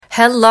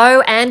Hello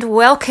and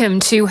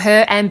welcome to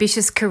Her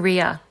Ambitious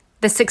Career,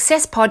 the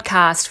success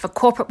podcast for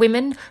corporate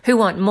women who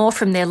want more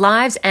from their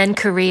lives and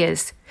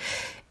careers.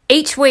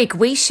 Each week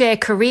we share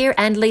career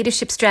and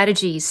leadership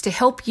strategies to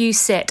help you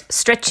set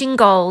stretching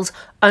goals,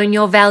 own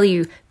your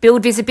value,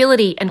 build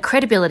visibility and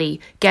credibility,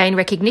 gain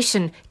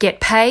recognition, get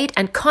paid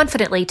and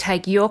confidently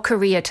take your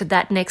career to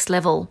that next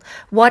level.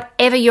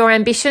 Whatever your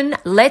ambition,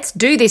 let's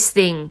do this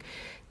thing.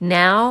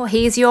 Now,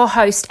 here's your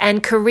host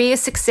and career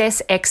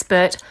success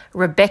expert,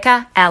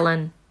 Rebecca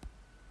Allen.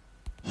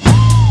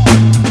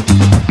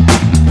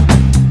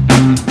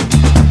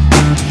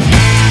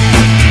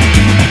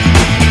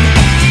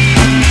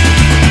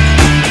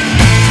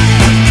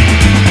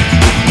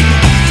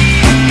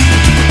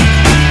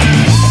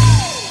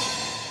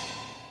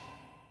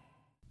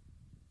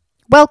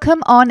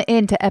 Welcome on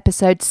into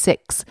episode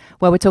 6,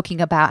 where we're talking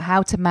about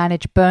how to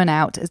manage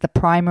burnout as the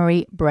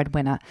primary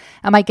breadwinner.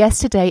 And my guest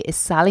today is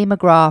Sally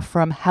McGrath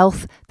from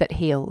Health That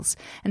Heals.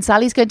 And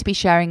Sally's going to be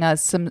sharing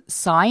us some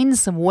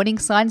signs, some warning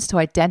signs to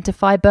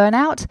identify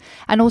burnout,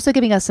 and also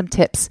giving us some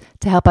tips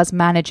to help us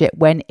manage it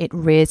when it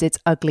rears its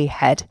ugly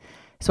head.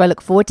 So I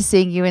look forward to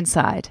seeing you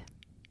inside.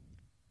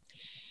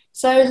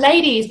 So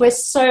ladies, we're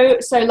so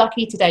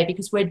lucky today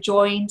because we're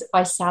joined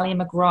by Sally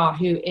McGrath,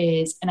 who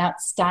is an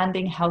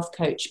outstanding health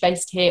coach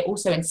based here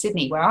also in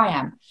Sydney, where I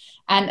am.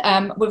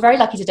 And we're very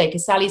lucky today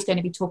because Sally's going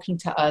to be talking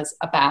to us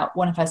about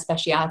one of her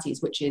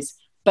specialities, which is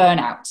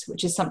burnout,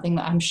 which is something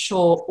that I'm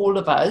sure all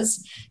of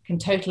us can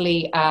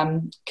totally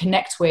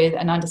connect with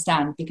and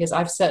understand, because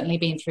I've certainly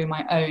been through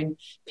my own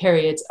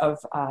periods of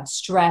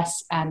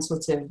stress and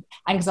sort of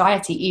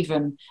anxiety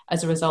even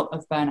as a result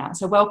of burnout.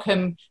 So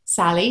welcome,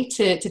 Sally,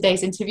 to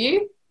today's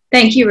interview.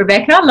 Thank you,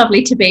 Rebecca.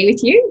 Lovely to be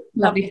with you.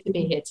 Lovely to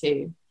be here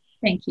too.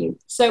 Thank you.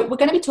 So we're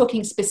going to be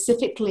talking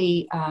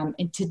specifically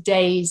in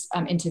today's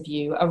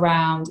interview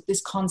around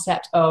this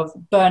concept of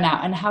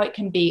burnout and how it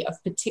can be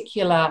of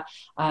particular,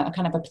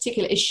 kind of a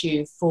particular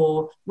issue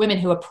for women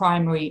who are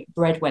primary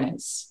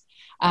breadwinners.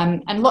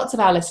 And lots of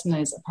our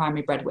listeners are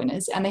primary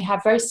breadwinners, and they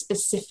have very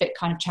specific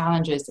kind of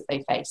challenges that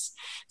they face.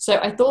 So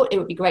I thought it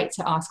would be great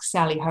to ask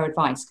Sally her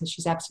advice, because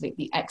she's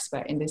absolutely the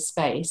expert in this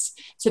space,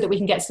 so that we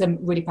can get some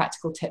really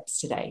practical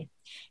tips today.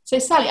 So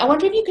Sally, I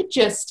wonder if you could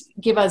just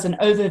give us an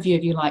overview,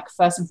 if you like,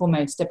 first and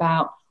foremost,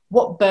 about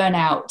what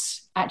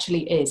burnout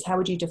actually is. How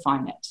would you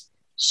define it?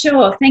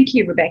 Sure. Thank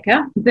you,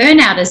 Rebecca.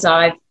 Burnout, as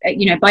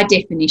by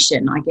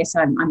definition, I guess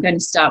I'm going to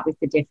start with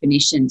the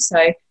definition.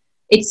 So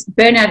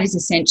burnout is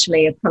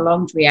essentially a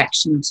prolonged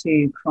reaction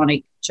to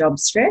chronic job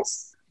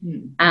stress,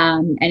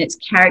 and it's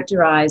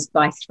characterized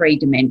by 3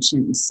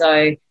 dimensions.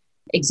 So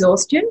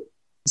exhaustion,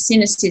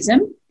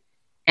 cynicism,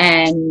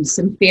 and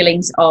some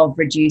feelings of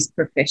reduced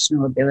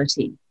professional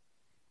ability.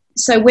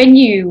 So when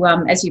you,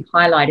 as you've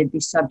highlighted,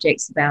 this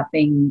subject's about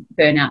being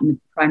burnout and the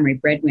primary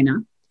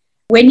breadwinner,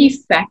 when you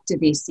factor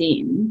this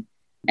in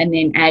and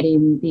then add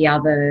in the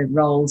other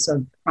roles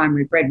of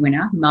primary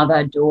breadwinner,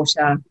 mother,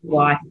 daughter,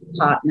 wife,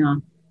 partner,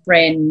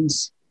 friend,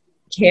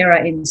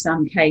 carer in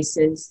some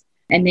cases,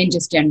 and then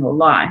just general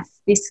life,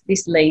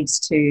 this leads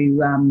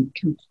to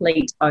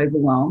complete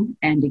overwhelm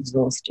and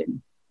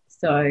exhaustion.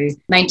 So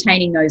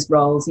maintaining those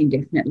roles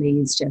indefinitely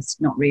is just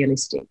not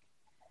realistic.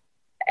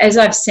 As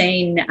I've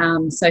seen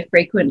so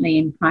frequently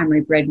in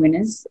primary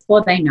breadwinners,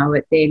 before they know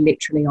it, they're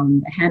literally on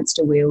the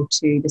hamster wheel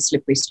to the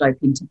slippery slope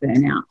into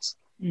burnout.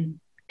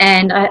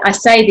 And I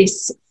say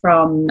this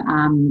from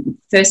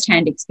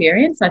first-hand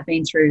experience. I've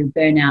been through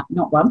burnout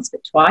not once,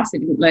 but twice. I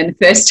didn't learn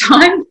the first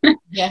time.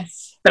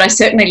 Yes. But I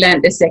certainly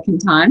learned the second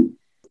time.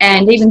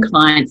 And even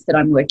clients that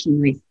I'm working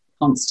with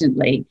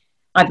constantly,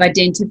 I've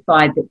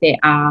identified that there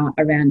are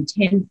around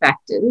 10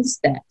 factors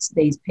that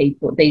these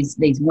people, these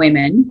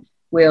women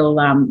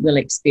will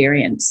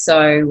experience.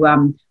 So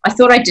I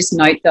thought I'd just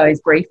note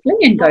those briefly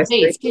and go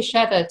through. Please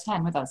share the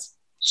 10 with us.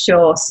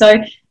 Sure. So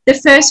the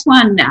first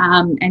one,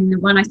 and the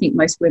one I think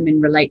most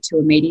women relate to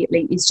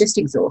immediately, is just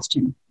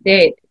exhaustion.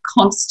 They're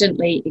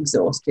constantly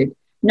exhausted.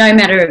 No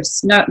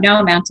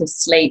amount of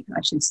sleep,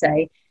 I should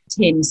say,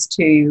 tends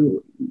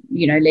to,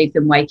 leave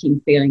them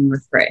waking feeling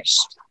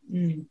refreshed.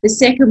 The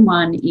second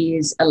one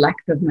is a lack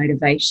of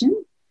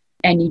motivation,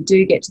 and you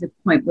do get to the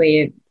point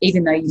where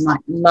even though you might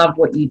love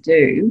what you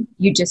do,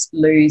 you just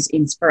lose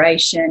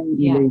inspiration,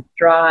 you lose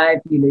drive,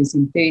 you lose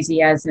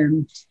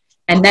enthusiasm,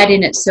 and that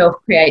in itself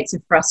creates a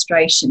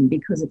frustration,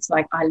 because it's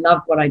like, I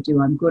love what I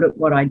do, I'm good at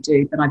what I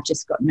do, but I've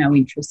just got no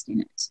interest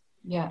in it.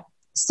 Yeah.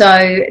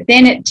 So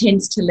then it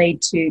tends to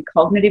lead to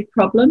cognitive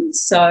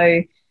problems.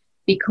 So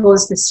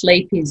because the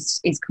sleep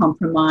is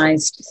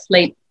compromised,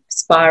 sleep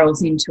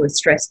spirals into a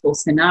stressful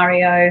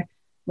scenario.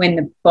 When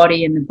the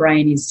body and the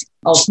brain is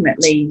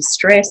ultimately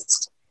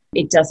stressed,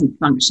 it doesn't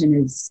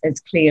function as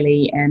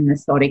clearly and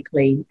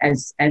methodically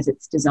as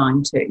it's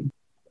designed to.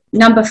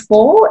 Number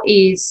 4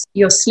 is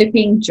your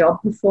slipping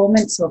job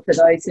performance, or for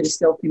those that are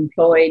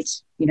self-employed,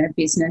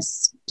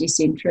 business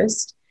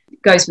disinterest.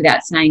 It goes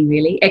without saying,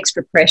 really.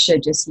 Extra pressure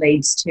just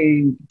leads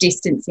to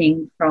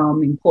distancing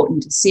from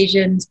important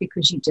decisions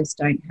because you just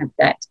don't have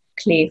that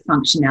clear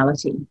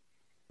functionality.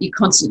 you're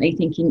constantly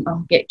thinking,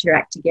 oh, get your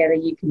act together,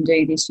 you can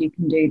do this,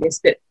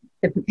 but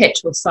the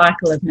perpetual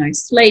cycle of no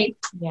sleep.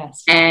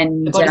 Yes.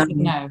 And the body's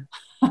no.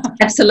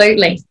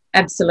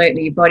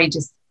 Absolutely, your body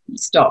just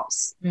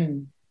stops.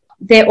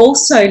 There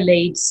also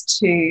leads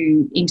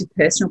to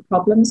interpersonal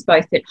problems,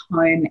 both at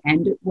home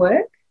and at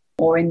work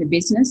or in the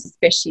business,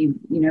 especially,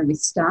 with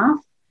staff.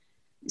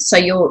 So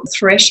your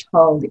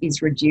threshold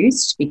is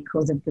reduced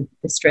because of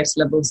the stress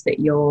levels that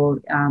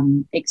you're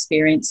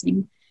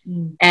experiencing.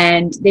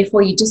 And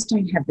therefore you just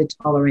don't have the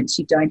tolerance,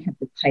 you don't have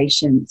the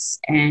patience,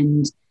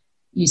 and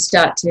you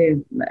start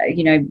to,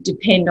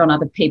 depend on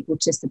other people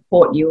to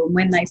support you. And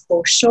when they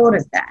fall short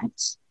of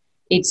that,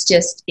 it's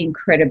just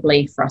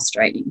incredibly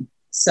frustrating.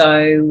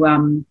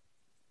 So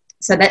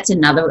that's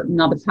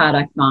another part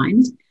I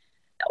find.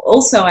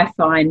 Also, I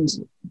find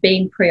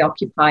being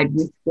preoccupied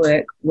with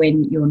work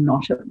when you're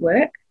not at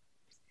work.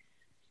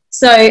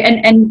 So,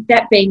 and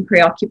that being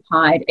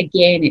preoccupied,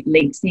 again, it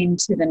links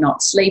into the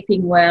not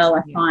sleeping well.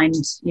 I find,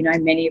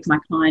 many of my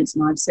clients,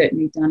 and I've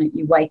certainly done it,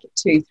 you wake at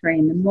 2, 3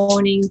 in the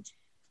morning.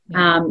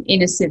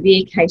 In a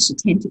severe case, you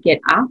tend to get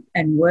up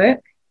and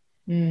work.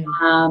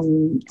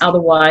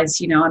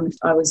 Otherwise,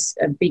 I was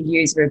a big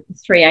user of the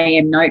 3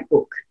 a.m.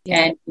 notebook,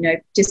 and,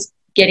 just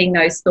getting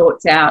those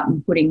thoughts out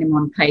and putting them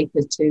on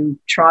paper to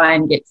try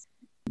and get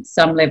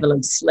some level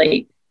of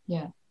sleep.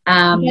 Yeah.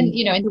 And then,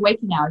 in the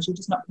waking hours, you're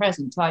just not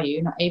present, are you?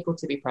 You're not able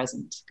to be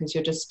present because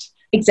you're just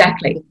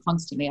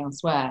constantly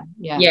elsewhere.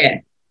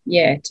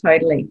 Yeah,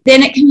 totally.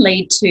 Then it can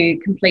lead to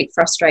complete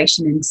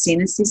frustration and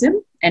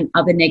cynicism and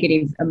other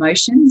negative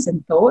emotions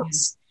and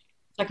thoughts.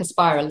 It's like a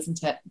spiral,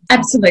 isn't it?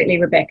 Absolutely,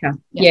 Rebecca.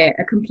 Yeah,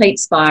 a complete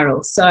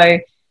spiral. So,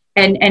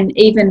 and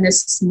even the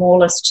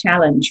smallest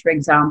challenge, for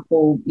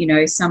example,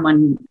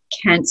 someone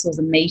cancels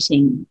a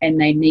meeting and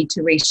they need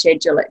to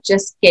reschedule it,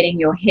 just getting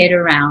your head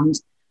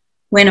around,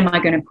 when am I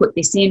going to put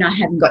this in? I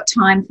haven't got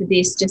time for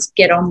this. Just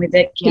get on with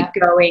it. Keep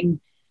going.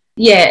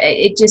 Yeah,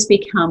 it just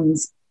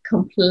becomes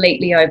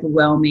completely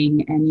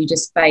overwhelming, and you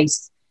just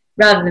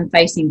rather than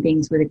facing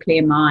things with a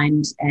clear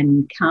mind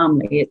and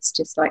calmly, it's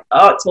just like,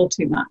 oh, it's all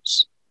too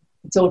much.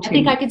 I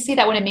think I can see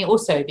that one in me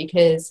also,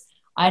 because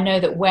I know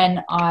that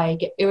when I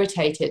get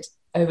irritated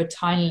over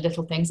tiny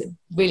little things that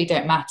really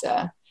don't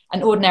matter,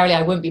 and ordinarily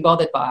I wouldn't be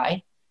bothered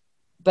by,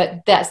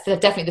 but that's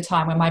definitely the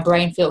time when my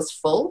brain feels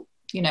full.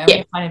 You're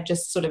kind of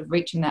just sort of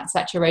reaching that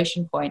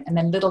saturation point, and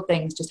then little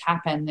things just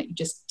happen that you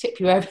just tip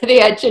you over the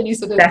edge, and you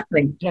sort of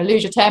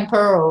lose your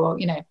temper, or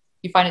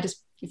you find it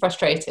just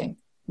frustrating.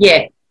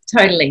 Yeah,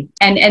 totally.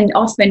 And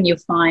often you'll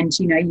find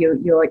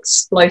your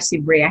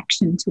explosive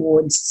reaction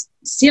towards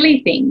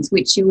silly things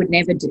which you would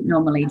never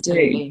normally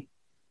do.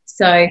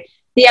 So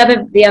the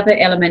other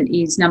element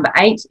is number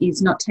 8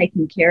 is not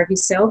taking care of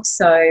yourself.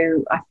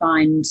 So I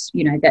find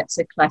that's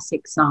a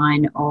classic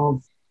sign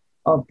of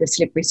the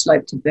slippery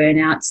slope to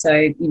burnout.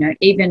 So,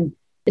 even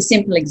a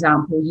simple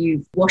example,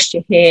 you've washed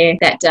your hair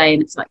that day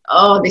and it's like,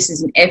 oh, this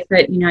is an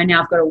effort,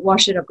 now I've got to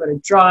wash it, I've got to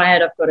dry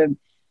it, I've got to,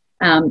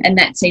 and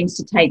that seems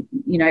to take,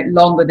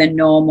 longer than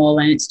normal,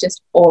 and it's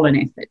just all an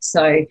effort.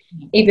 So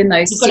even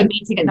those... You've got a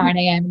meeting at 9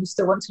 a.m. and you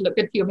still want to look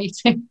good for your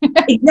meeting.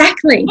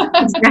 Exactly.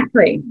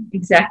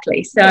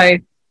 So,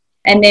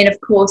 and then of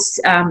course,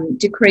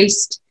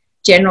 decreased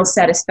general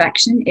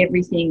satisfaction,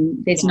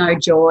 everything, there's no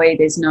joy,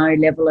 there's no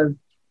level of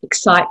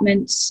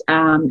excitement,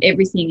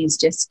 everything is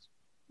just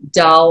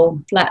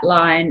dull,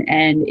 flatline,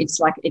 and it's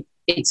like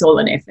it's all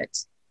an effort.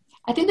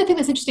 I think the thing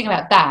that's interesting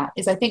about that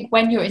is I think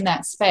when you're in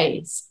that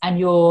space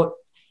and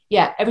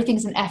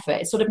everything's an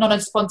effort, it's sort of not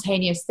a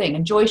spontaneous thing,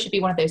 and joy should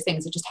be one of those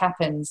things that just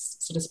happens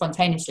sort of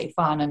spontaneously,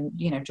 fun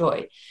and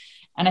joy.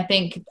 And I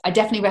think I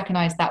definitely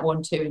recognize that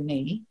one too in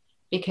me,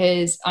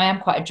 because I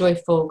am quite a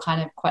joyful,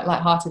 kind of quite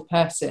lighthearted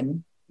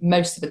person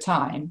most of the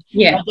time.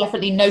 I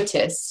definitely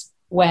notice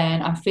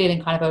when I'm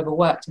feeling kind of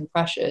overworked and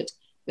pressured,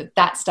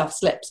 that stuff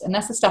slips. And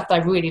that's the stuff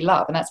that I really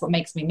love, and that's what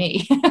makes me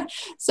me.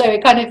 So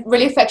it kind of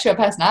really affects your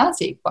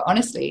personality, quite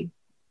honestly.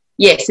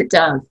 Yes, it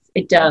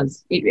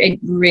does. It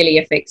really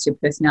affects your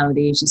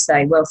personality, as you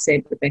say. Well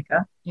said,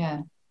 Rebecca.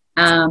 Yeah.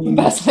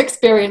 Personal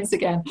experience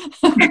again.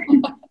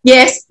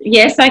 Yes,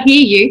 I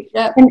hear you.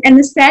 Yep. And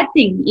the sad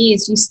thing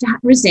is you start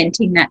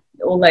resenting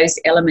all those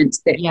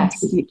elements that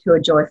contribute to a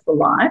joyful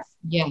life.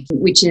 Yeah.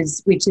 Which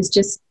is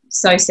just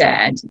so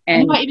sad.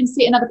 And you might even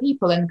see it in other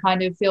people and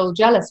kind of feel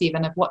jealous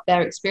even of what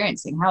they're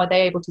experiencing. How are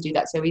they able to do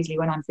that so easily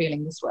when I'm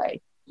feeling this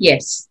way?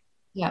 Yes.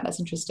 Yeah, that's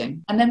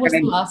interesting. And then what's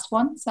the last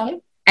one, Sally?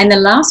 And the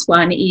last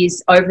one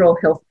is overall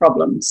health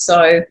problems.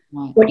 So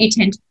what you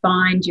tend to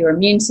find, your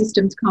immune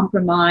system's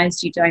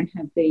compromised, you don't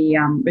have the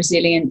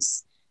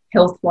resilience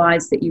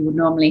health-wise that you would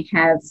normally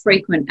have,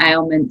 frequent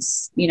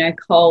ailments,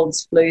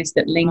 colds, flus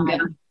that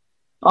linger,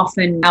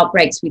 often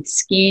outbreaks with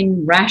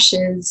skin,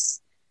 rashes,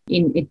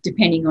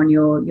 depending on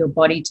your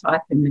body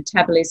type and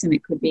metabolism.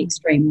 It could be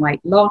extreme weight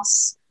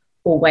loss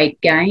or weight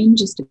gain,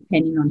 just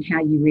depending on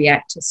how you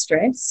react to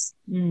stress.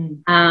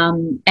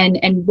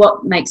 And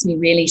what makes me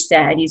really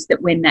sad is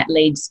that when that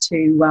leads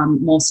to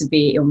more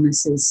severe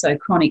illnesses, so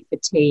chronic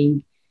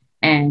fatigue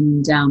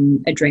and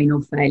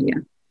adrenal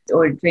failure.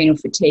 or adrenal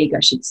fatigue, I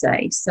should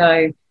say.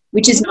 So,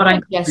 which is not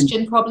uncommon.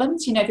 Digestion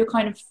problems, if you're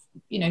kind of,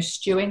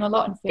 stewing a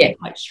lot and feeling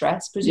quite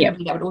stressed,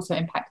 presumably that would also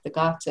impact the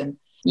gut. And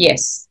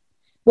yes.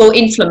 Well,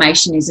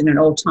 inflammation is at an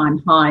all-time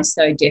high,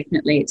 so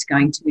definitely it's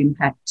going to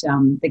impact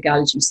the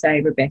gut, as you say,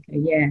 Rebecca.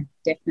 Yeah,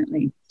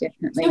 definitely.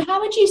 So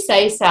how would you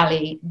say,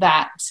 Sally,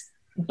 that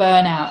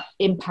burnout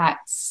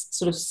impacts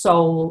sort of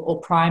sole or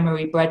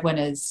primary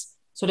breadwinners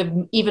sort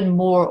of even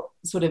more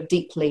sort of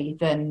deeply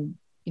than,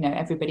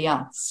 everybody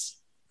else?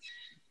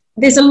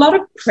 There's a lot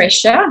of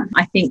pressure,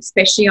 I think,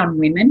 especially on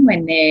women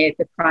when they're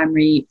the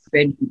primary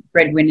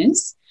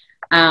breadwinners.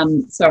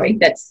 Sorry,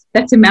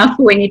 that's a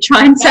mouthful when you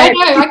try and say it.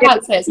 No, I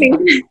can't say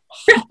it.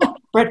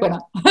 Breadwinner.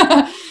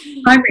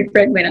 Primary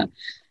breadwinner.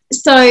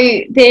 So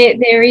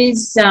there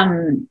is,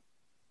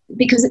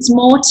 because there's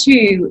more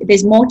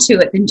to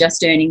it than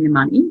just earning the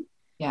money.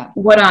 Yeah.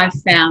 What I've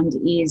found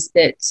is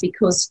that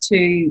because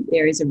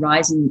there is a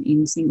rise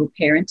in single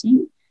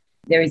parenting,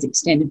 there is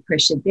extended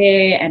pressure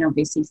there, and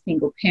obviously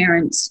single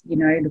parents,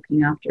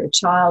 looking after a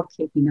child,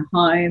 keeping a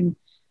home,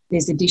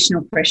 there's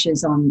additional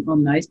pressures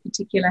on those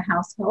particular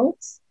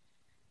households.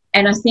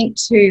 And I think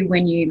too,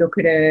 when you look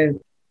at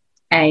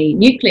a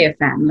nuclear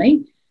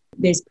family,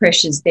 there's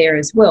pressures there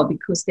as well,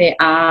 because there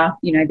are,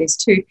 there's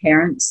two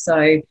parents,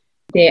 so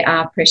there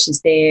are pressures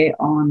there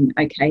on,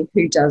 okay,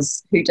 who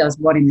does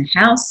what in the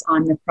house?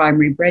 I'm the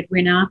primary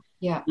breadwinner.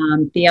 Yeah.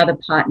 The other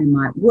partner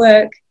might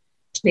work.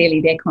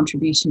 Clearly their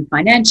contribution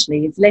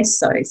financially is less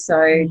so.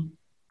 So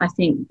I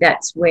think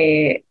that's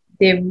where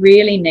there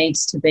really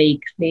needs to be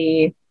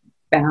clear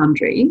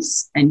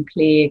boundaries and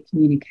clear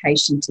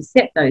communication to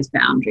set those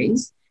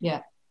boundaries.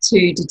 Yeah.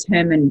 To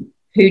determine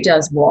who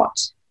does what,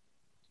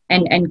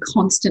 and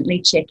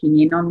constantly checking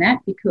in on that,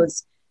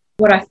 because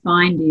what I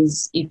find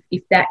is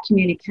if that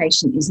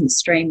communication isn't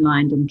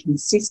streamlined and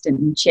consistent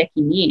and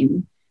checking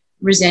in,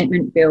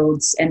 resentment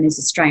builds and there's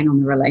a strain on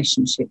the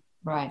relationship.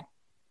 Right.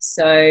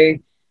 So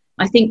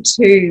I think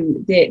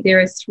too,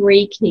 there are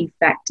three key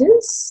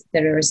factors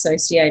that are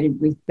associated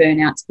with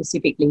burnout,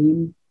 specifically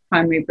in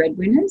primary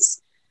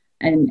breadwinners.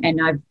 And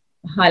I've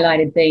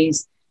highlighted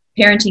these.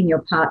 Parenting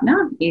your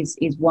partner is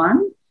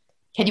one.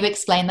 Can you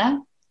explain that?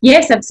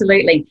 Yes,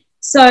 absolutely.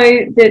 So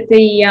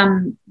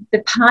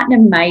the partner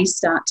may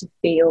start to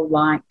feel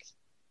like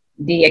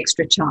the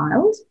extra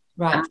child.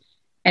 Right.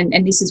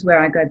 And this is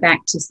where I go back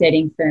to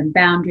setting firm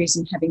boundaries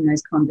and having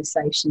those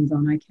conversations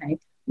on, okay,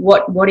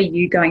 what are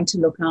you going to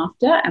look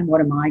after and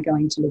what am I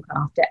going to look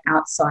after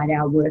outside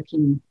our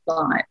working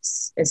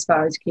lives as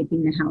far as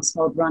keeping the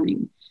household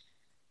running?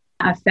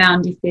 I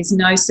found if there's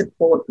no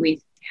support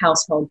with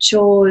household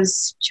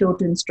chores,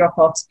 children's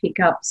drop-offs,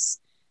 pickups,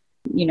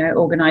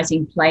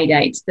 organising play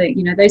dates,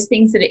 those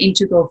things that are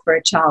integral for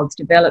a child's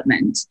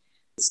development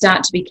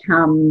start to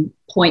become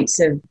points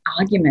of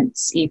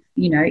arguments if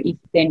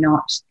they're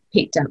not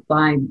picked up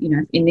by,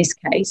 in this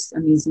case,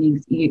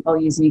 I'll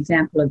use an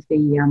example of the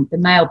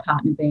male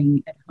partner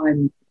being at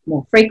home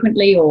more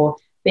frequently or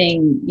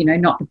being,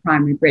 not the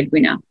primary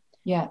breadwinner.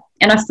 Yeah.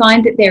 And I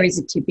find that there is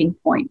a tipping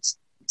point,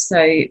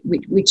 so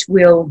which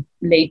will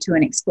lead to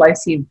an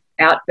explosive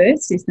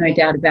outburst, there's no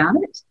doubt about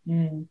it.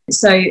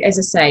 So as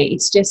I say,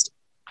 it's just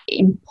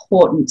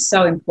important,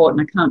 so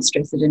important, I can't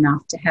stress it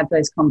enough, to have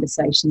those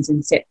conversations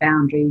and set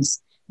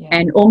boundaries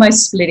and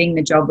almost splitting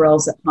the job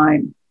roles at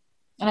home.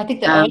 And I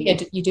think the earlier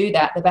you do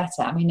that, the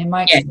better. I mean, in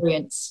my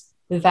experience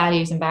with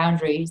values and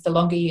boundaries, the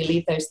longer you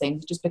leave those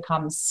things, it just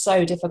becomes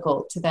so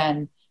difficult to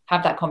then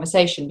have that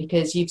conversation,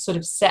 because you've sort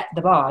of set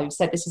the bar. You've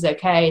said this is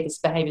okay, this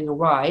behaviour is all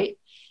right,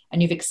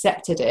 and you've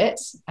accepted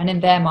it. And in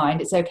their mind,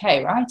 it's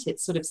okay, right?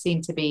 It's sort of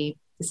seen to be,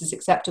 this is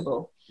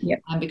acceptable.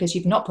 Yep. Because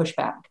you've not pushed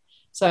back.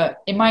 So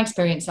in my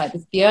experience, like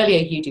the earlier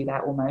you do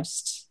that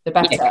almost, the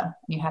better. Yeah.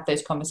 You have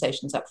those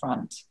conversations up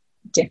front.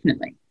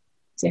 Definitely.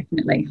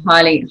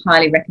 Highly,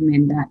 highly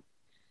recommend that.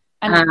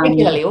 And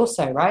regularly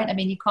also, right? I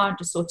mean, you can't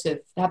just sort of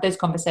have those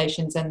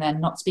conversations and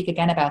then not speak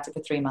again about it for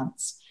 3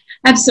 months.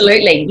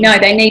 Absolutely. No,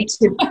 they need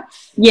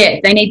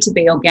to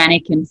be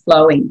organic and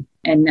flowing.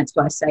 And that's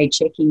why I say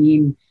checking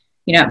in,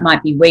 it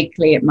might be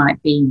weekly, it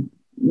might be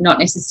not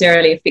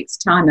necessarily a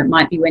fixed time. It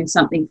might be when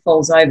something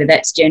falls over.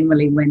 That's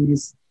generally when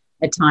there's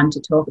a time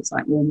to talk. It's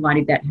like, well, why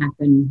did that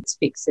happen? Let's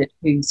fix it.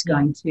 Who's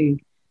going to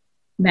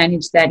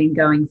manage that in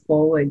going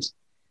forward?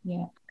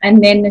 Yeah.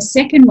 And then the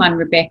second one,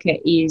 Rebecca,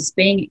 is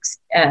being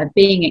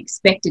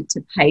expected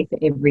to pay for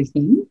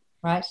everything.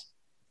 Right.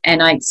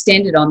 And I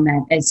extended on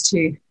that as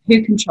to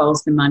who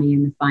controls the money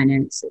and the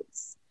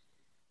finances.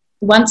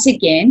 Once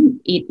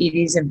again, it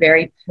is a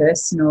very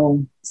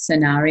personal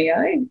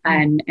scenario.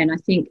 And I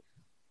think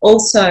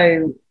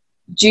also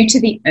due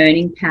to the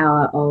earning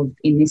power of,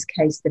 in this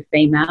case, the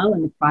female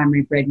and the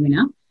primary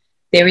breadwinner,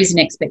 there is an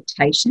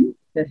expectation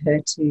for her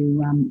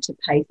to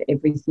pay for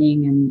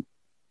everything. And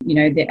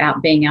they're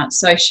being out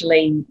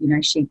socially,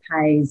 she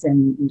pays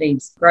and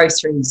leaves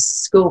groceries,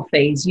 school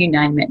fees, you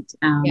name it,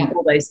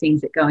 all those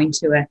things that go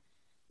into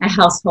a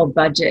household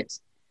budget.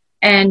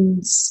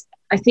 And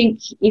I think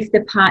if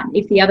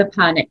the other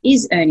partner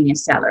is earning a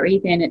salary,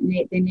 then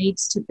there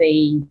needs to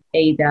be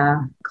either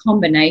a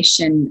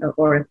combination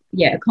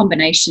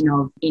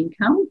of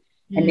income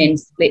and then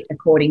split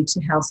according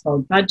to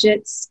household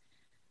budgets.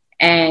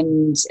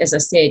 And as I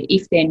said,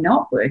 if they're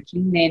not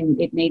working, then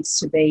it needs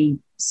to be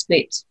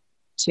split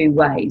two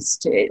ways.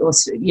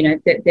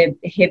 The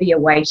heavier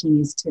weighting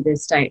is to the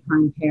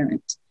stay-at-home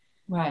parent.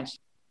 Right.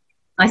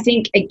 I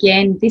think,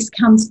 again, this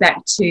comes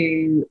back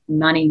to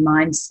money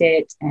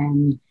mindset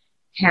and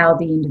how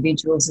the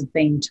individuals have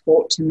been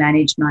taught to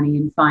manage money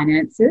and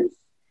finances.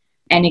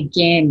 And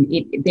again,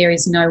 there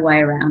is no way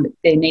around it.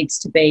 There needs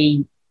to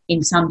be,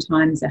 in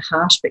sometimes, a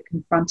harsh but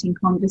confronting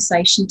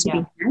conversation to be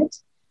had,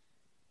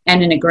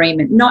 and an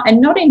agreement. Not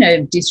in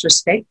a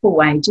disrespectful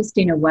way, just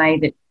in a way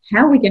that,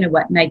 how are we going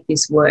to make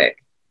this work?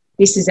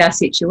 This is our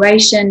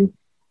situation.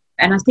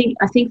 And I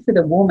think for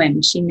the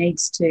woman, she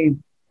needs to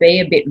be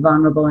a bit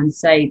vulnerable and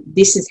say,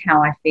 this is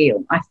how I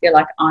feel. I feel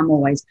like I'm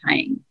always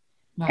paying.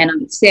 Right. And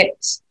I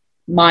accept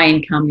my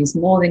income is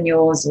more than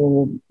yours,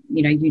 or,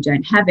 you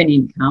don't have an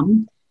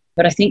income.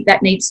 But I think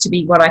that needs to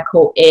be what I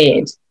call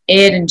aired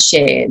and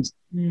shared.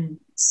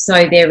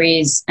 So there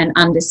is an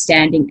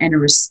understanding and a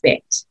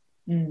respect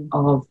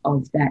of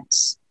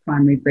that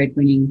primary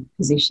breadwinning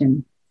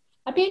position.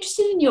 I'd be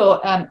interested in your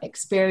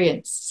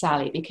experience,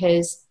 Sally,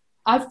 because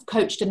I've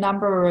coached a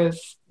number of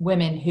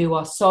women who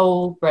are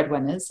sole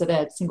breadwinners, so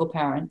they're single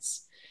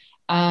parents,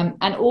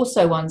 and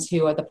also ones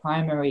who are the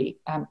primary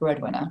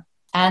breadwinner.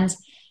 And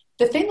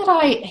the thing that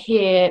I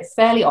hear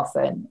fairly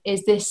often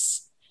is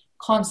this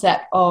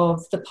concept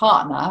of the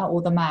partner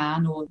or the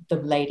man or the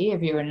lady,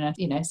 if you're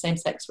in a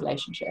same-sex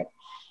relationship,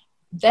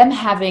 them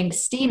having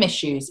steam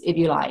issues, if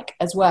you like,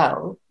 as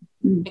well,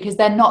 because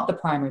they're not the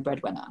primary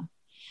breadwinner.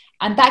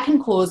 And that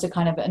can cause a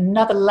kind of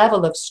another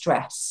level of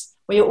stress,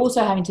 where you're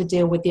also having to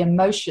deal with the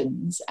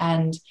emotions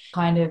and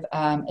kind of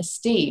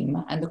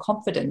esteem and the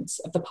confidence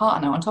of the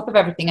partner. On top of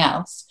everything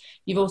else,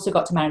 you've also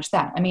got to manage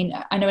that. I mean,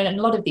 I know in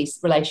a lot of these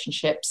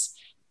relationships,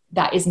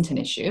 that isn't an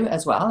issue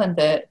as well. And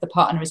the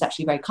partner is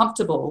actually very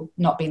comfortable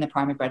not being the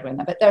primary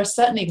breadwinner. But there are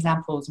certainly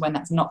examples when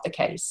that's not the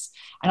case.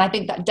 And I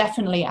think that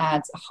definitely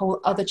adds a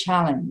whole other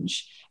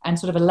challenge and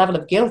sort of a level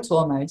of guilt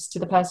almost to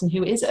the person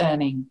who is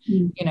earning,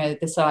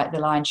 the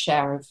lion's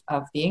share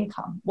of the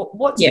income.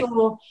 What's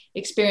your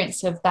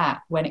experience of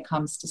that when it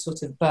comes to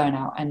sort of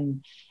burnout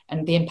and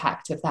the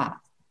impact of that?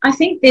 I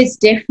think there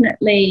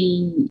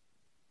definitely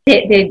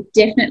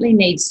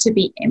needs to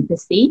be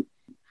empathy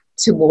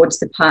towards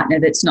the partner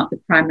that's not the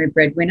primary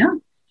breadwinner,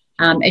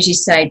 as you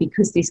say,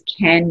 because this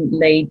can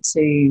lead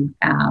to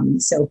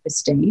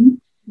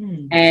self-esteem.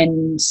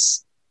 And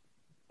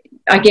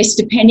I guess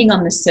depending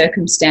on the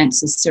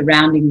circumstances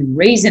surrounding the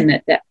reason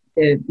that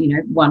the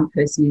one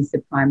person is the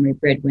primary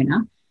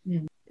breadwinner,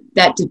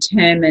 that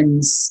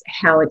determines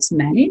how it's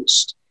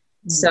managed.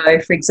 So,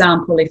 for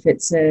example, if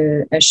it's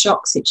a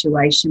shock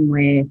situation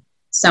where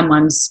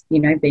someone's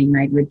being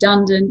made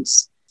redundant,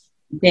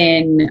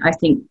 then I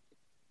think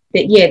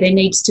that, there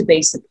needs to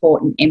be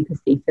support and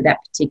empathy for that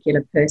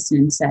particular person,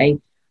 and say,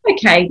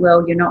 okay,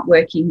 well, you're not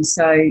working,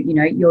 so,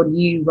 your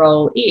new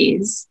role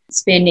is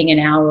spending an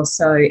hour or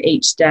so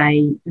each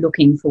day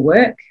looking for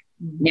work,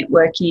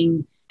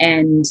 networking,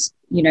 and,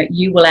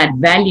 you will add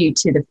value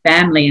to the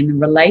family and the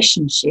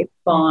relationship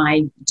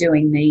by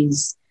doing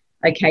these.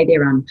 Okay,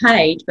 they're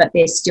unpaid, but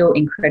they're still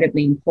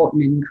incredibly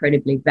important and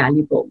incredibly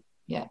valuable.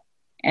 Yeah.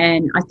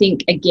 And I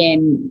think,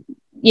 again,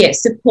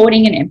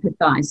 supporting and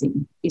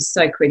empathizing is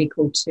so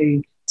critical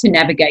to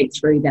navigate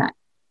through that.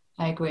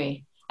 I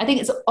agree. I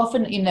think it's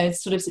often,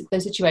 sort of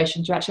those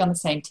situations you're actually on the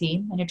same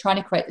team and you're trying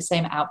to create the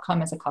same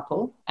outcome as a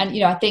couple. And,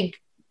 I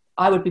think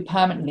I would be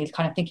permanently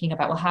kind of thinking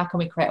about, well, how can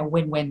we create a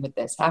win-win with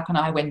this? How can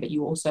I win, but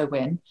you also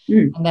win?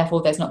 And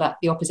therefore there's not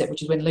the opposite,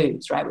 which is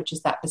win-lose, right? Which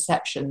is that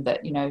perception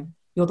that,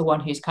 you're the one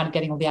who's kind of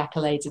getting all the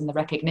accolades and the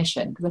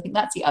recognition. Because I think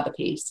that's the other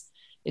piece,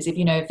 is if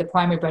the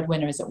primary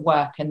breadwinner is at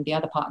work and the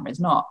other partner is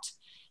not,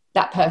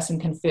 that person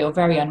can feel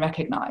very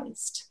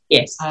unrecognized.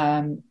 Yes.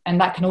 And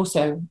that can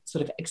also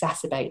sort of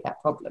exacerbate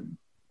that problem.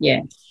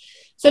 Yeah.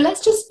 So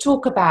let's just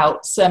talk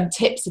about some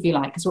tips, if you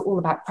like, because we're all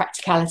about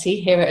practicality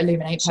here at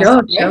Illuminate.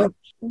 Sure.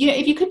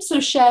 If you could sort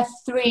of share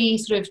 3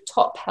 sort of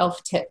top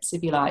health tips,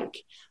 if you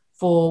like,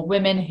 for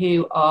women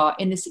who are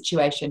in this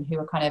situation, who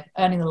are kind of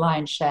earning the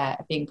lion's share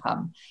of the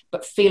income,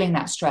 but feeling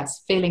that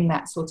stress, feeling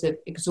that sort of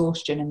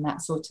exhaustion and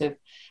that sort of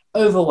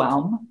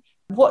overwhelm.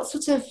 What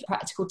sort of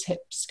practical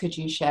tips could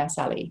you share,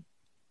 Sally?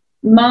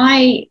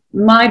 My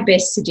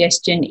best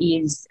suggestion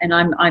is, and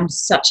I'm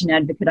such an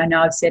advocate, I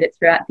know I've said it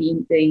throughout the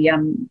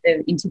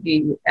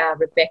interview,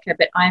 Rebecca,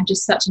 but I am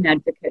just such an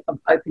advocate of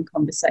open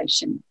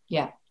conversation.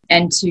 Yeah.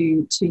 And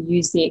to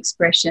use the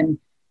expression,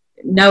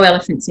 no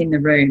elephants in the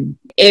room.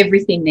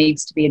 Everything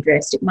needs to be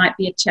addressed. It might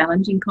be a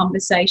challenging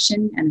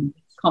conversation and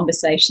a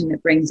conversation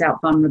that brings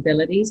out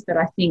vulnerabilities, but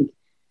I think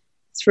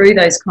through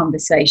those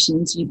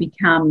conversations you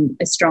become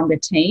a stronger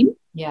team.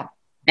 Yeah.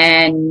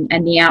 And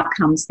the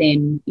outcomes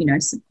then,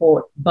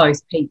 support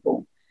both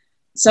people.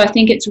 So I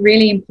think it's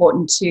really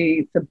important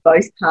for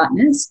both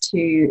partners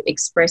to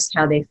express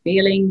how they're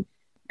feeling.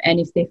 And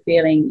if they're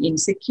feeling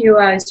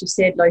insecure, as you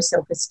said, low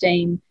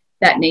self-esteem,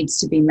 that needs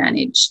to be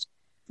managed.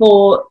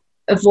 For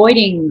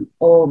avoiding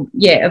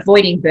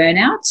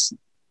burnout,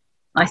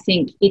 I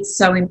think it's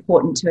so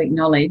important to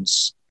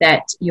acknowledge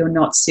that you're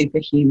not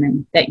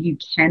superhuman, that you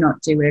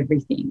cannot do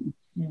everything.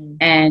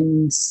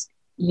 And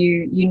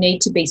you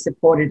need to be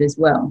supported as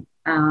well.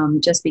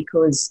 Just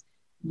because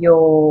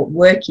you're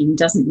working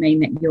doesn't mean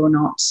that you're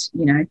not,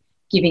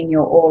 giving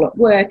your all at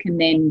work and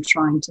then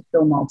trying to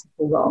fill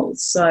multiple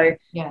roles. So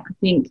I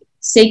think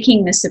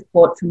seeking the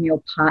support from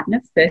your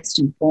partner first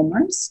and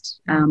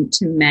foremost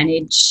to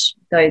manage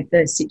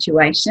the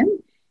situation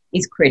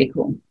is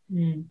critical.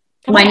 Can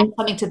I add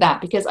something to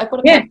that? Because I've got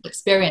a personal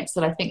experience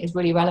that I think is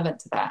really relevant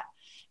to that.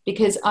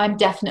 Because I'm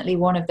definitely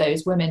one of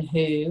those women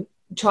who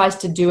tries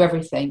to do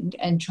everything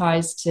and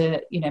tries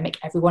to, make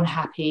everyone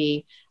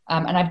happy.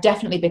 And I've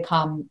definitely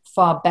become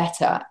far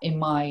better in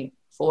my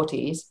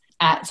 40s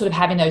at sort of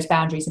having those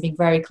boundaries and being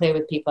very clear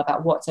with people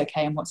about what's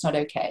okay and what's not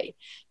okay.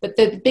 But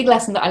the big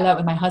lesson that I learned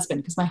with my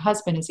husband, because my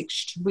husband is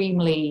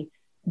extremely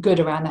good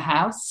around the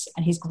house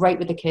and he's great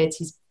with the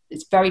kids.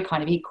 It's very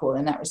kind of equal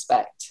in that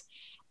respect.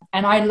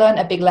 And I learned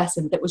a big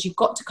lesson that was you've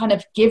got to kind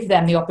of give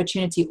them the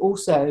opportunity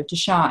also to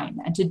shine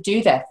and to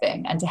do their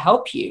thing and to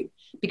help you,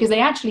 because they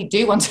actually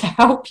do want to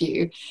help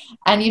you.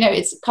 And,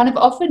 it's kind of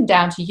often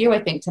down to you,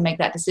 I think, to make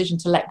that decision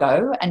to let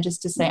go and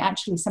just to say,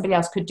 actually, somebody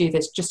else could do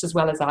this just as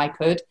well as I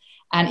could.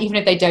 And even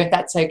if they don't,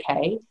 that's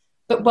okay.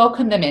 But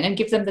welcome them in and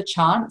give them the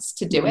chance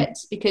to do it.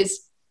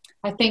 Because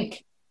I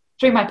think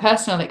through my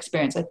personal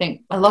experience, I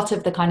think a lot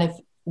of the kind of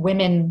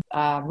women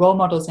role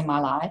models in my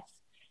life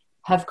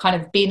have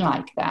kind of been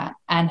like that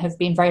and have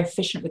been very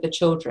efficient with the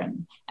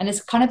children. And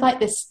it's kind of like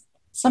this,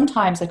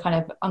 sometimes a kind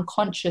of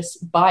unconscious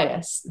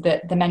bias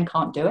that the men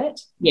can't do it.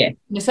 Yeah.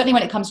 Certainly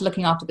when it comes to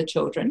looking after the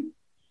children,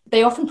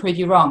 they often prove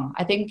you wrong.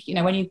 I think,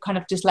 when you kind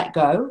of just let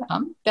go,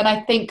 then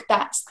I think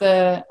that's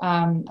the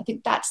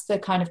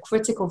kind of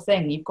critical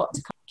thing. You've got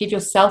to give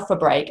yourself a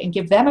break and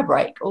give them a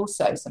break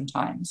also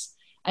sometimes,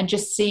 and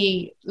just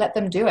let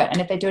them do it.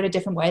 And if they do it a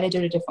different way, they do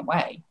it a different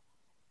way.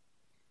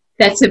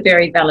 That's a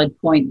very valid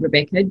point,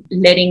 Rebecca.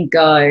 Letting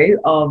go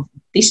of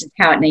this is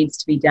how it needs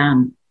to be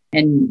done.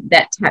 And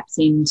that taps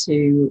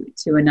into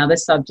another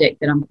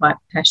subject that I'm quite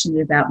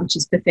passionate about, which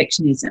is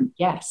perfectionism.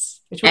 Yes,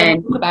 which we're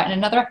going to talk about in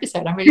another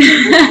episode. I'm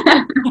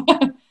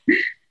really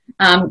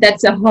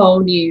that's a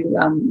whole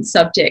new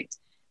subject.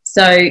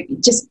 So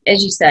just,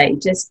 as you say,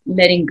 just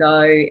letting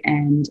go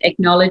and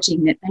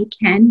acknowledging that they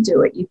can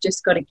do it. You've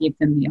just got to give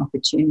them the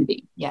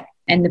opportunity. Yeah.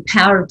 And the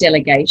power of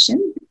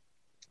delegation.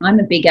 I'm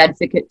a big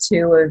advocate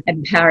too of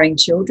empowering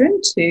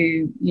children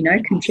to,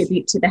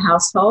 contribute to the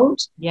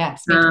household.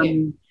 Yes, me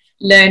too.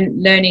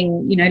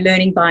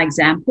 Learning by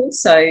example.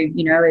 So,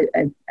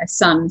 a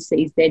son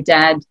sees their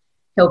dad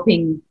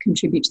helping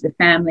contribute to the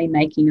family,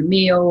 making a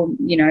meal,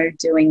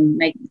 doing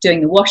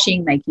the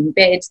washing, making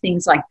beds,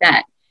 things like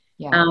that.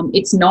 Yeah.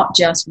 It's not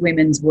just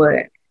women's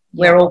work.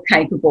 Yeah. We're all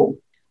capable.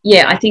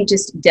 Yeah, I think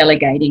just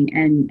delegating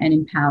and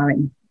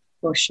empowering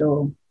for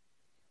sure.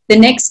 The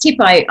next tip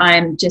I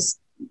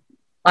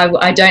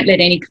don't let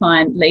any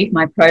client leave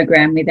my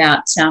program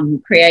without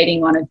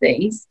creating one of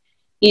these,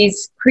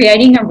 is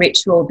creating a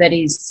ritual that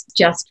is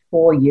just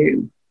for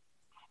you.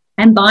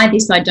 And by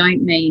this, I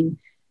don't mean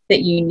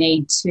that you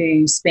need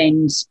to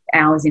spend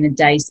hours in a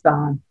day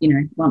spa,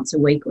 once a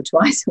week or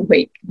twice a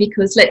week,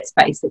 because let's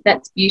face it,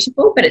 that's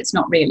beautiful, but it's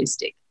not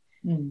realistic.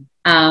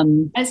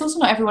 And it's also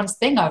not everyone's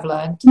thing, I've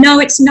learned. No,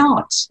 it's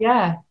not.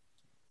 Yeah.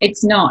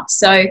 It's not.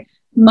 So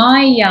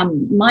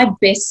my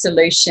best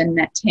solution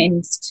that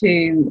tends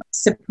to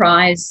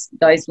surprise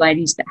those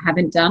ladies that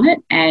haven't done it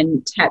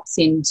and taps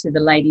into the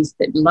ladies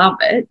that love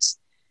it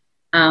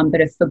but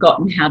have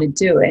forgotten how to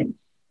do it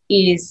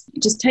is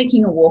just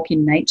taking a walk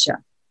in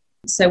nature.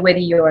 So whether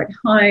you're at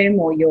home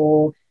or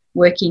you're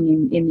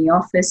working in the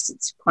office,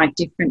 it's quite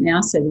different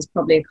now, so there's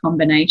probably a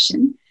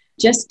combination.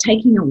 Just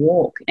taking a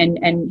walk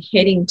and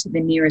heading to the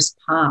nearest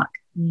park.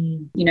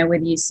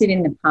 Whether you sit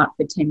in the park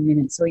for 10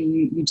 minutes or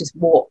you just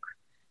walk.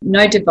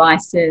 No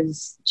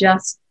devices,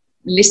 just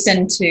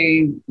listen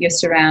to your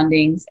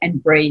surroundings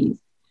and breathe.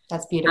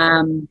 That's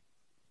beautiful.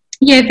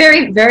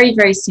 Very, very,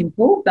 very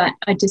simple, but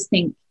I just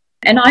think,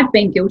 and I've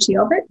been guilty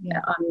of it. Yeah.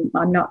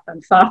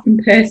 I'm far from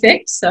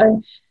perfect.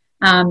 So,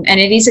 and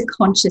it is a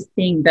conscious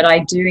thing, but I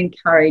do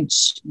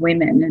encourage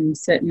women and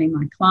certainly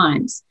my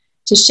clients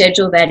to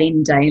schedule that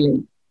in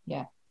daily.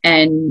 Yeah.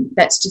 And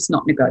that's just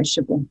not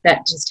negotiable.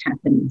 That just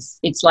happens.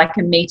 It's like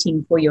a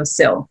meeting for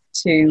yourself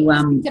to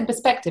it's in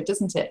perspective,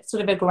 doesn't it?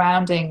 Sort of a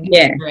grounding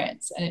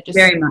experience. And it just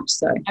very much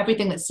so.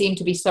 Everything that seemed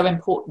to be so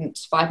important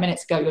 5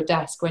 minutes ago at your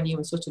desk when you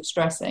were sort of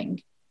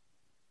stressing,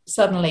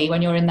 suddenly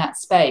when you're in that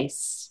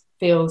space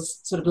feels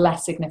sort of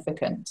less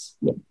significant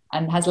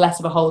and has less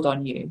of a hold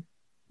on you.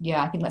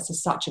 Yeah, I think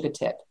that's such a good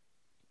tip.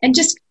 And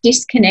just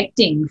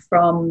disconnecting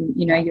from,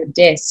 your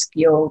desk,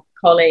 your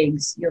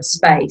colleagues, your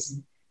space.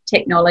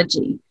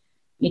 Technology,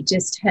 it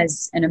just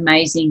has an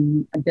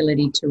amazing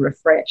ability to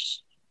refresh.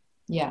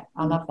 Yeah,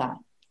 I love that.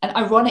 And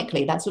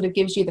ironically, that sort of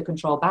gives you the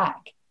control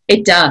back.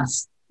 It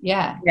does.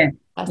 Yeah. Yeah.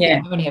 That's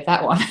Yeah. the irony of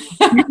that one.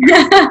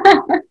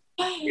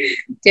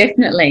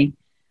 Definitely.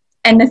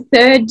 And the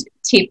third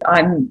tip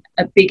I'm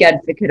a big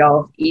advocate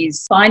of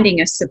is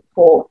finding a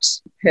support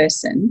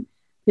person,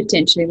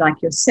 potentially like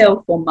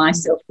yourself or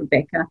myself,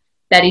 Rebecca,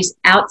 that is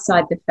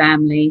outside the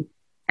family,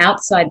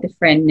 outside the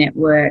friend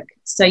network,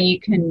 so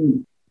you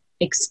can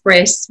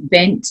express,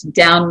 vent,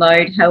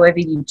 download, however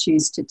you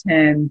choose to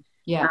term,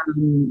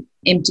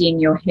 emptying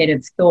your head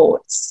of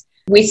thoughts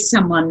with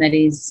someone that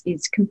is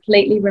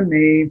completely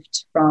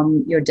removed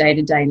from your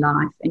day-to-day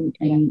life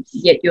and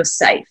yet you're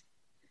safe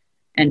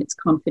and it's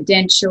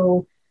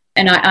confidential.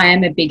 And I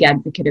am a big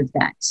advocate of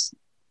that.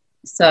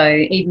 So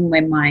even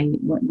when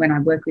I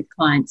work with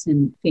clients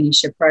and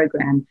finish a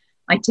program,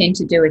 I tend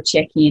to do a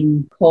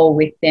check-in call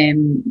with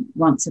them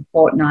once a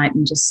fortnight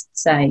and just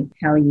say,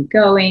 how are you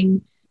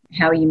going?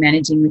 How are you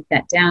managing with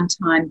that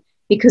downtime?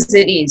 Because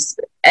it is,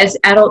 as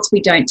adults,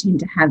 we don't tend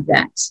to have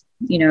that.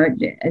 You know,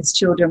 as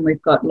children,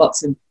 we've got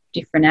lots of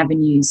different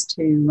avenues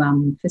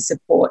for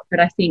support. But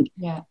I think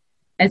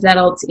as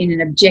adults, in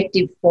an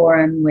objective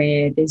forum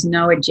where there's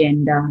no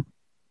agenda,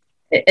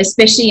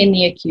 especially in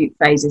the acute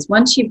phases,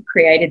 once you've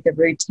created the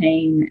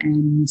routine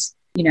and,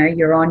 you know,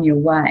 you're on your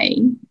way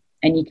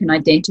and you can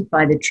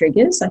identify the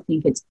triggers, I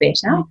think it's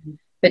better. Mm-hmm.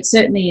 But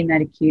certainly in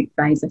that acute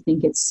phase, I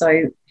think it's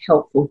so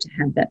helpful to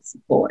have that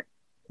support.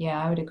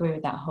 Yeah, I would agree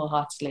with that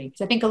wholeheartedly.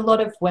 Because I think a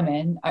lot of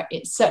women,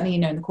 it's certainly, you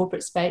know, in the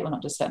corporate space, well,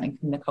 not just certainly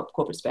in the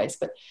corporate space,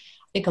 but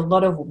I think a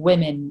lot of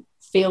women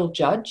feel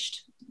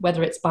judged,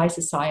 whether it's by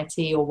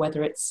society or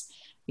whether it's,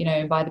 you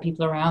know, by the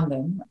people around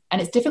them.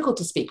 And it's difficult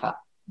to speak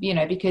up, you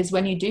know, because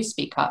when you do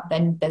speak up,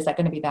 then there's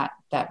going to be that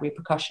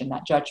repercussion,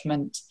 that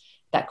judgment,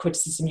 that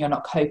criticism, you're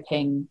not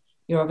coping,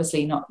 you're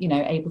obviously not, you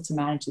know, able to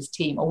manage this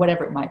team or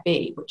whatever it might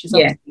be, which is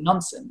obviously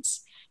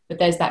nonsense. But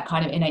there's that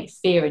kind of innate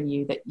fear in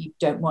you that you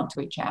don't want to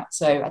reach out.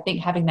 So I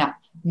think having that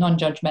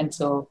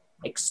non-judgmental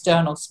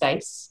external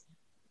space,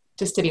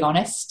 just to be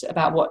honest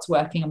about what's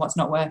working and what's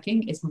not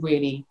working, is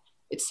really,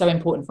 it's so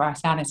important for our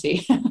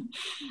sanity.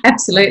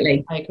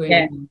 Absolutely. I agree.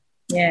 Yeah.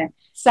 Yeah.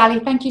 Sally,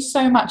 thank you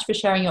so much for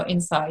sharing your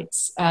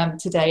insights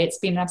today. It's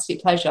been an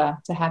absolute pleasure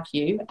to have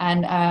you.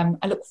 And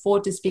I look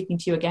forward to speaking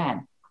to you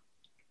again.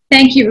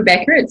 Thank you,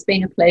 Rebecca. It's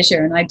been a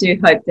pleasure. And I do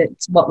hope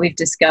that what we've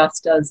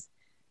discussed does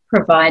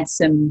provide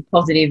some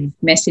positive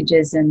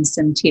messages and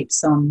some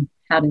tips on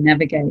how to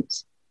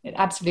navigate. It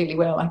absolutely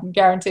will, I can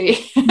guarantee.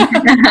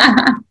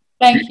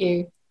 Thank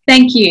you.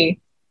 Thank you.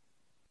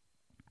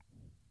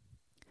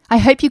 I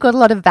hope you got a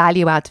lot of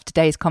value out of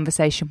today's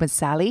conversation with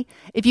Sally.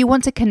 If you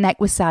want to connect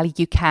with Sally,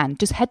 you can.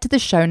 Just head to the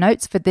show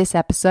notes for this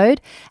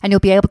episode and you'll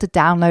be able to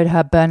download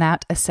her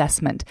burnout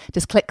assessment.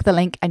 Just click the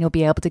link and you'll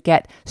be able to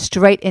get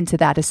straight into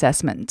that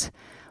assessment.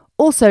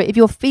 Also, if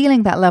you're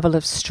feeling that level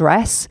of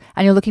stress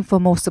and you're looking for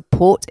more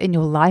support in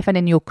your life and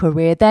in your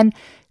career, then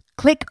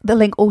click the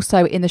link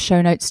also in the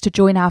show notes to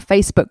join our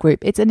Facebook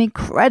group. It's an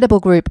incredible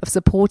group of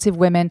supportive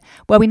women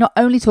where we not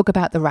only talk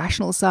about the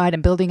rational side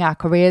and building our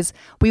careers,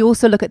 we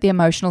also look at the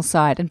emotional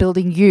side and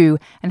building you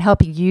and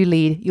helping you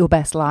lead your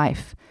best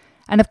life.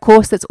 And of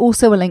course, there's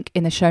also a link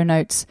in the show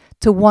notes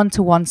to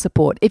one-to-one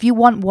support. If you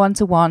want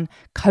one-to-one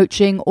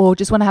coaching or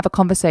just want to have a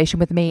conversation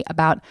with me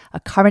about a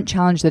current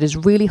challenge that is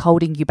really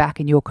holding you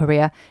back in your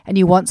career and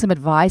you want some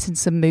advice and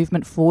some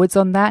movement forwards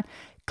on that,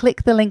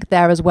 click the link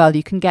there as well.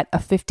 You can get a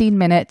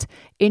 15-minute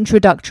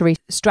introductory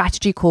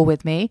strategy call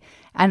with me,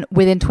 and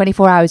within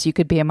 24 hours, you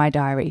could be in my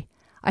diary.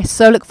 I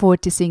so look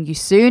forward to seeing you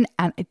soon,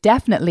 and I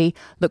definitely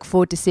look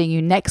forward to seeing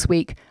you next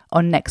week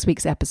on next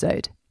week's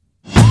episode.